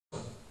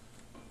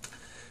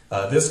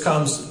This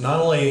comes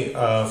not only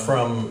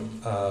from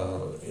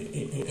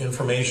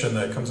information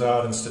that comes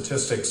out in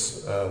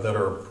statistics that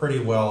are pretty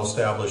well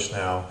established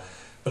now,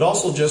 but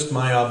also just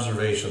my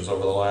observations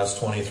over the last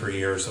 23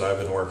 years that I've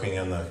been working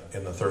in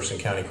the Thurston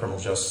County criminal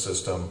justice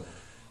system.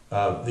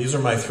 These are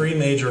my three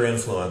major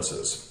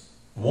influences.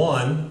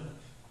 One,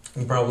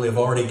 you probably have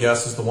already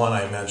guessed, is the one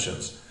I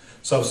mentioned,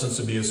 substance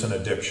abuse and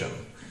addiction.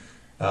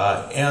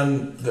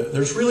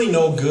 There's really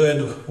no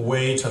good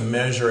way to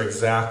measure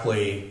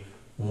exactly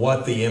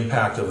what the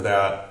impact of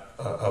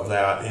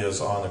that is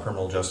on the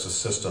criminal justice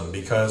system,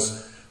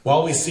 because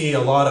while we see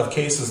a lot of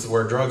cases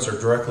where drugs are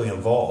directly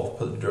involved,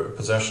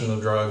 possession of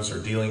drugs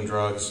or dealing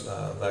drugs,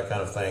 that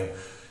kind of thing,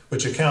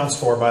 which accounts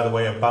for, by the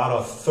way, about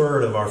a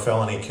third of our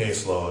felony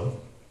caseload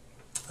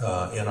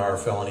in our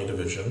felony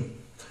division.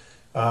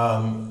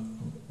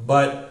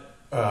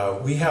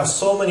 We have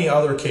so many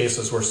other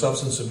cases where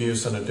substance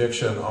abuse and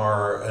addiction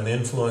are an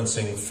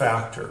influencing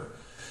factor.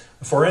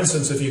 For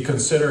instance, if you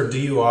consider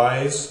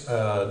DUIs,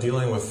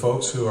 dealing with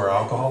folks who are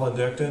alcohol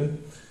addicted,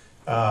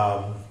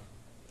 a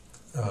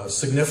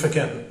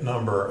significant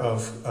number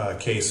of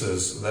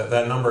cases,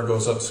 that number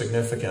goes up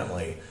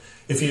significantly.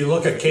 If you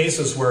look at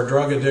cases where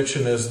drug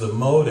addiction is the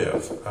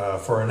motive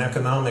for an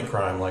economic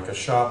crime like a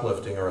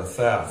shoplifting or a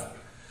theft,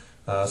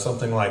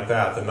 something like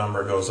that, the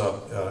number goes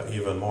up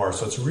even more.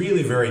 So it's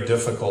really very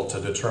difficult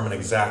to determine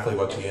exactly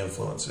what the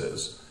influence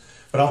is.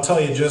 But I'll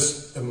tell you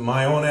just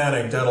my own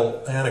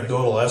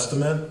anecdotal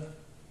estimate.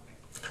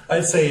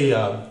 I'd say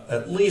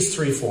at least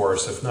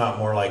 3/4, if not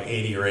more like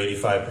 80 or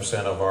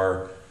 85% of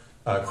our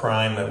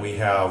crime that we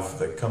have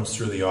that comes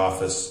through the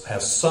office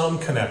has some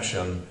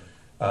connection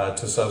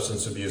to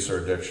substance abuse or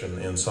addiction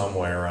in some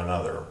way or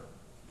another.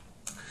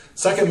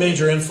 Second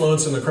major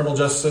influence in the criminal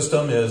justice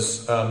system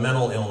is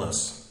mental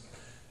illness.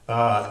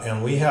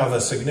 And we have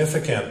a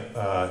significant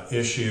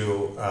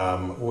issue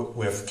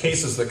with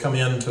cases that come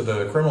into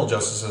the criminal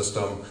justice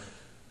system,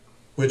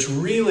 which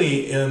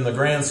really, in the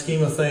grand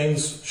scheme of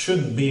things,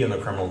 shouldn't be in the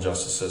criminal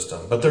justice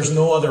system. But there's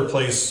no other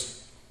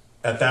place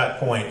at that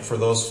point for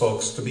those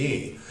folks to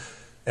be.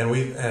 And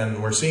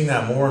we're seeing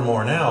that more and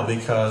more now,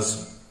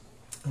 because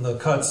the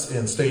cuts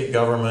in state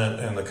government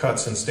and the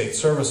cuts in state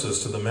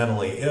services to the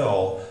mentally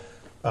ill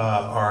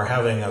are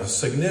having a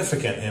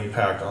significant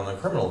impact on the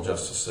criminal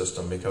justice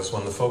system, because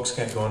when the folks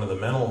can't go into the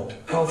mental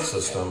health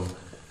system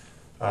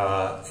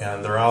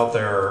and they're out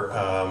there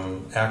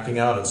acting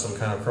out in some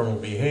kind of criminal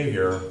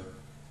behavior,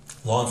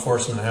 law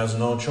enforcement has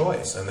no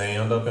choice, and they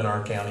end up in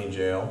our county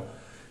jail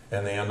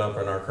and they end up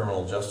in our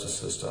criminal justice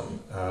system.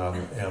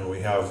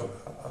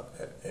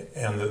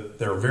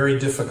 They're very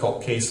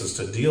difficult cases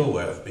to deal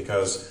with,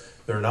 because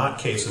they're not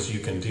cases you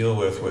can deal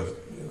with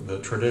the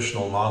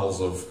traditional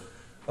models of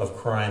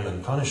crime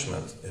and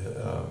punishment,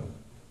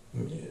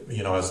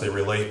 as they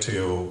relate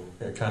to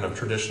kind of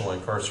traditional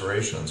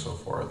incarceration and so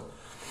forth.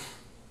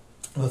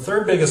 The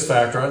third biggest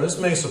factor, this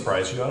may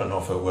surprise you, I don't know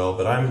if it will,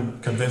 but I'm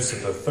convinced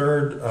that the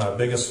third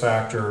biggest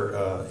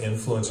factor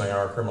influencing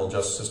our criminal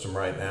justice system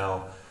right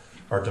now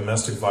are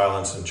domestic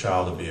violence and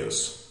child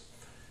abuse.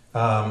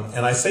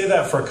 And I say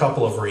that for a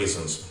couple of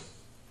reasons.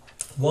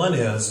 One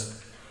is,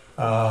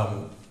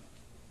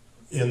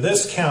 in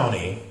this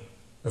county,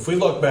 if we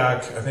look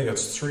back, I think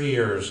it's 3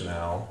 years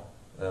now,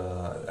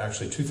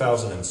 actually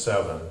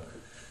 2007,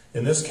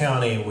 in this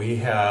county we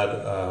had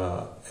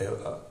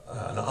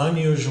an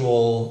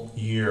unusual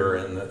year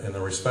in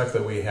the respect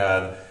that we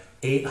had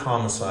 8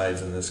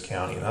 homicides in this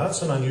county. Now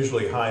that's an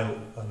unusually high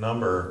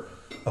number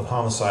of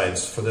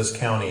homicides for this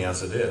county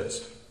as it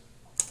is.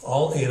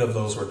 All 8 of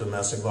those were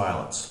domestic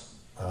violence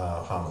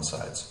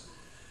homicides.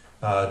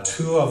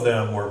 2 of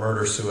them were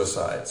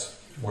murder-suicides,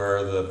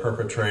 where the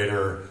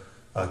perpetrator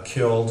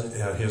killed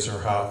his or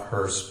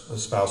her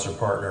spouse or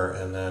partner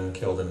and then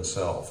killed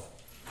himself.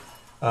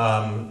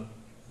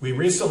 We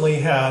recently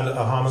had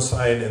a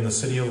homicide in the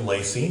city of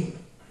Lacey,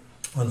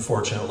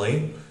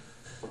 unfortunately.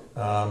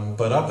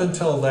 But up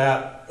until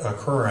that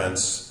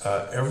occurrence,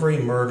 every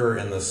murder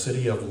in the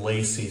city of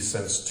Lacey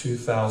since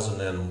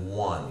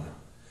 2001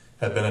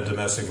 had been a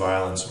domestic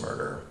violence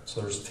murder.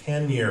 So there's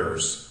 10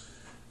 years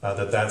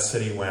that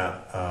city went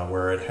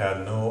where it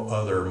had no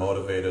other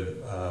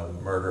motivated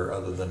murder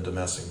other than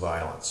domestic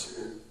violence.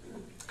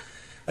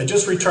 I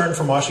just returned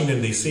from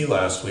Washington, D.C.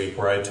 last week,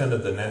 where I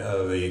attended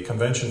the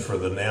convention for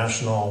the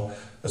National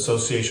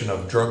Association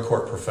of Drug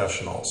Court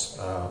Professionals.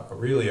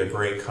 Really a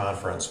great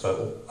conference,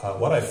 but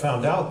what I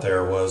found out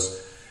there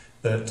was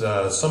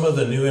that some of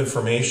the new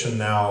information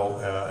now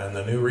and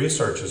the new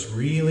research is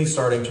really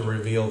starting to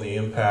reveal the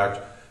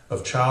impact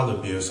of child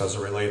abuse as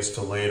it relates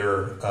to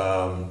later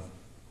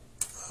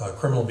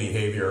criminal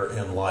behavior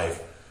in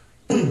life.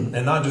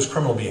 And not just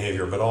criminal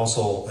behavior, but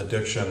also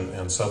addiction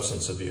and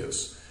substance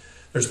abuse.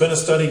 There's been a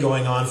study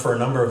going on for a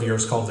number of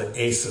years called the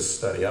ACEs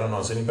study. I don't know,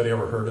 has anybody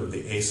ever heard of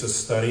the ACEs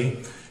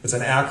study? It's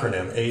an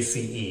acronym,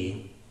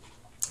 ACE.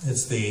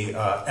 It's the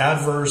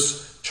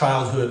Adverse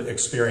Childhood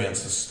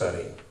Experiences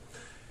Study.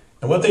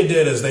 And what they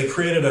did is they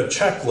created a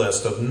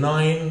checklist of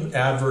 9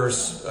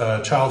 adverse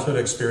childhood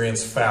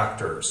experience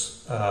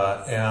factors.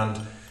 And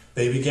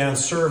they began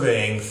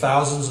surveying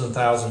thousands and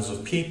thousands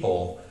of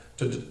people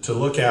to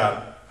look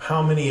at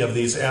how many of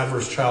these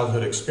adverse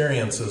childhood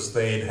experiences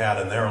they'd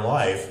had in their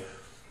life,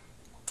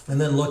 and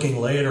then looking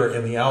later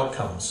in the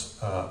outcomes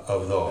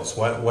of those.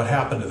 What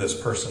happened to this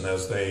person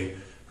as they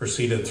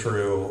proceeded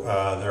through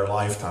their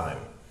lifetime.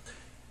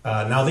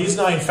 Now, these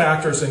 9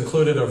 factors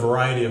included a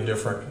variety of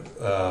different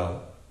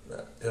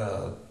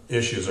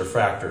issues or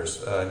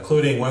factors,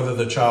 including whether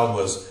the child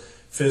was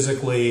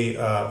physically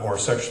or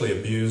sexually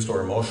abused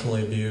or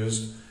emotionally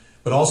abused,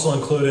 but also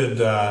included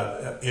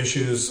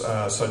issues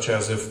such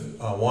as if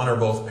one or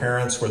both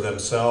parents were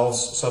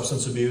themselves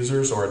substance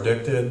abusers or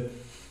addicted,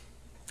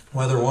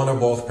 whether one or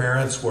both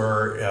parents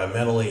were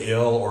mentally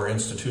ill or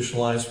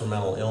institutionalized for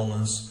mental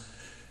illness,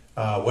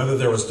 whether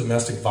there was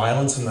domestic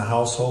violence in the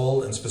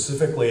household, and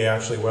specifically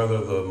actually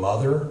whether the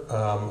mother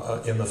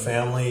in the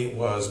family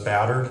was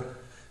battered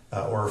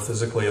or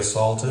physically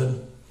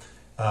assaulted,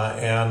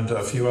 and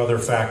a few other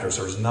factors.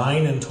 There was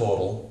 9 in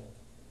total,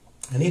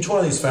 and each one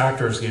of these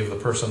factors gave the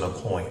person a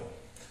point,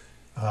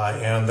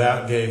 and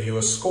that gave you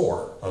a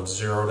score of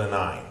 0 to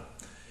 9.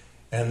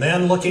 And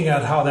then looking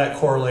at how that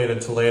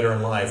correlated to later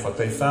in life, what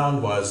they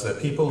found was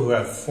that people who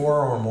had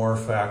 4 or more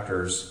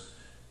factors,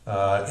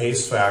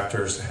 ACE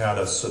factors, had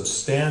a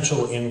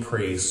substantial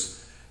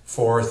increase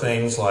for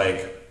things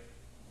like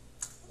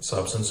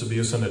substance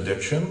abuse and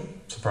addiction,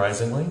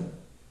 surprisingly,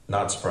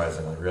 not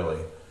surprisingly really,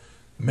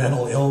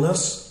 mental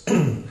illness,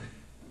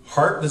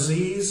 heart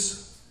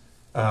disease,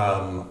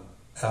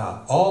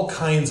 all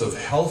kinds of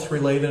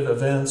health-related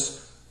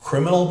events,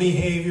 criminal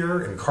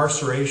behavior,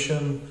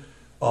 incarceration,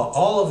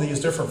 all of these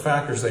different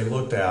factors they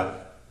looked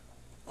at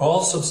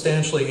all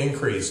substantially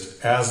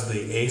increased as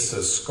the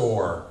ACEs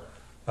score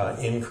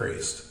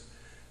increased.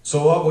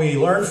 So what we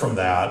learned from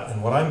that,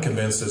 and what I'm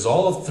convinced, is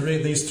all of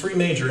these three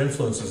major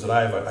influences that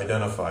I've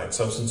identified,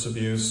 substance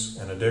abuse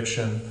and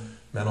addiction,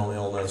 mental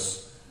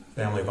illness,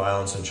 family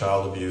violence, and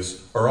child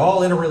abuse, are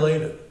all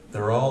interrelated.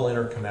 They're all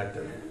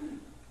interconnected.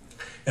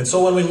 And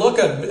so when we look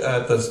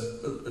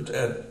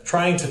at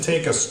trying to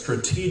take a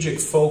strategic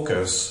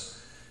focus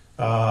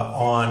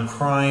on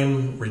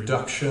crime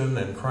reduction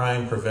and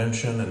crime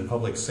prevention and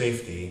public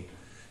safety,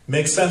 it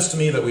makes sense to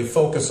me that we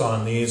focus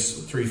on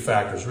these 3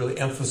 factors, really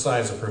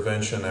emphasize a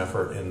prevention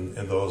effort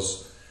in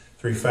those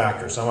 3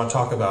 factors. I want to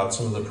talk about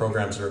some of the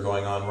programs that are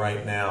going on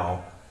right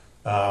now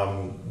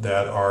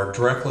that are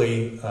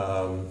directly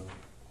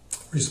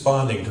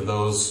responding to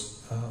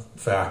those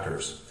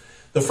factors.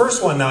 The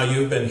first one now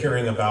you've been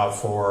hearing about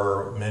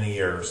for many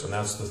years, and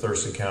that's the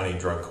Thurston County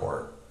Drug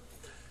Court.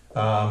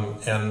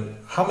 And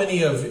how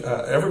many of,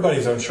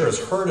 everybody I'm sure has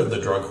heard of the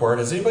drug court.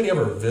 Has anybody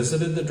ever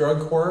visited the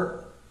drug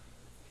court?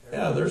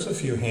 Yeah, there's a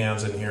few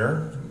hands in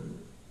here.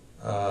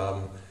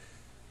 I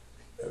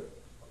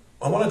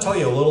want to tell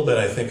you a little bit,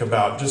 I think,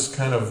 about just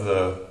kind of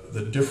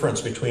the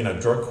difference between a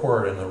drug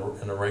court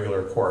and a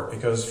regular court,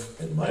 because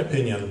in my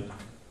opinion,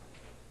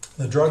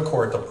 the drug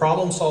court, the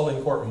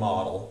problem-solving court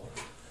model,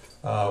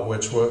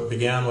 which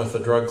began with the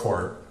drug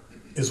court,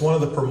 is one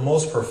of the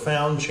most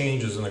profound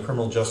changes in the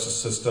criminal justice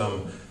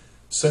system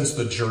since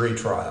the jury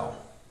trial,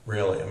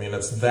 really. I mean,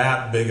 it's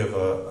that big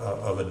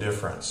of a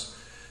difference.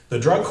 The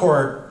drug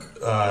court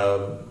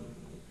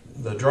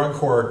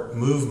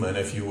movement,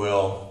 if you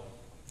will,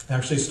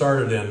 actually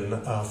started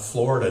in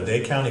Florida,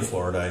 Dade County,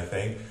 Florida, I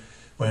think,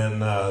 when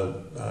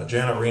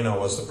Janet Reno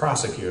was the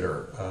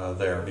prosecutor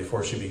there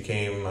before she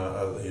became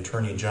the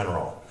Attorney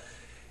General.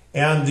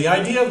 And the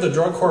idea of the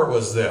drug court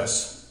was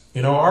this.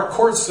 You know, our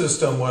court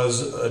system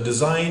was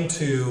designed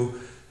to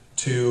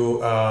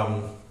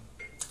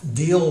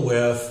deal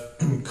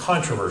with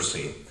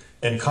controversy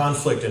and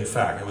conflict in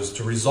fact. It was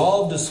to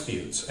resolve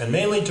disputes, and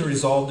mainly to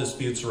resolve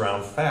disputes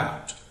around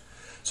fact.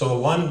 So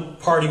one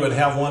party would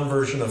have one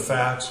version of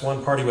facts,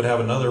 one party would have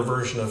another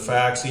version of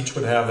facts, each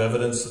would have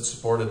evidence that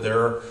supported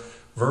their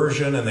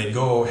version, and they'd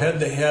go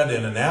head-to-head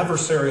in an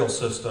adversarial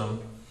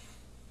system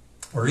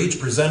where each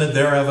presented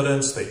their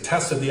evidence, they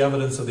tested the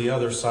evidence of the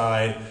other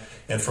side,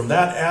 and from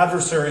that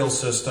adversarial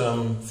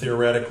system,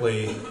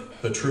 theoretically,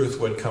 the truth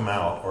would come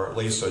out, or at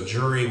least a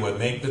jury would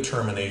make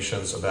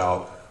determinations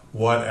about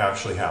what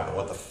actually happened,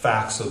 what the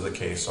facts of the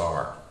case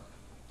are.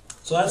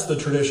 So that's the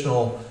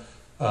traditional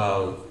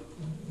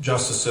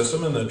justice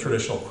system and the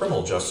traditional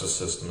criminal justice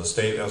system. The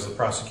state as the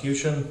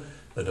prosecution,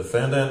 the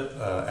defendant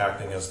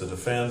acting as the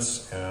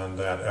defense, and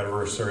that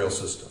adversarial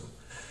system.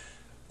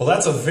 Well,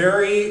 that's a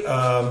very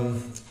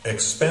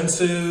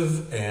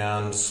expensive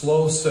and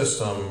slow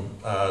system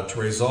to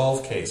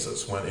resolve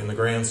cases when, in the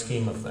grand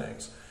scheme of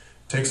things.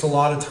 It takes a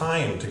lot of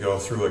time to go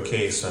through a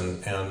case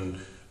and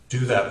do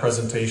that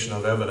presentation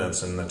of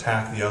evidence and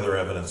attack the other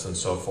evidence and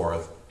so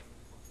forth.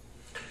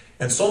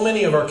 And so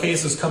many of our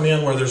cases come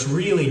in where there's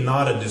really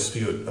not a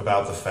dispute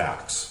about the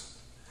facts.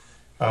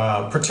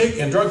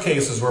 In drug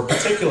cases, we're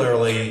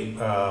particularly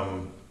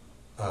an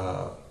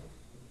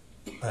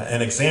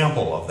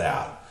example of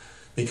that.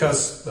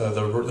 Because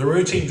the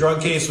routine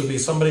drug case would be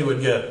somebody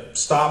would get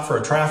stopped for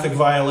a traffic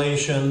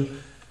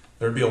violation,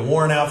 There'd be a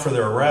warrant out for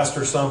their arrest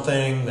or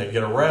something. They'd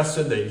get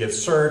arrested, they'd get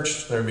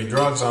searched, there'd be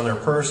drugs on their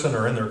person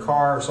or in their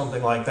car or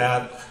something like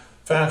that.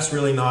 Facts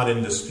really not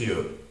in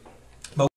dispute.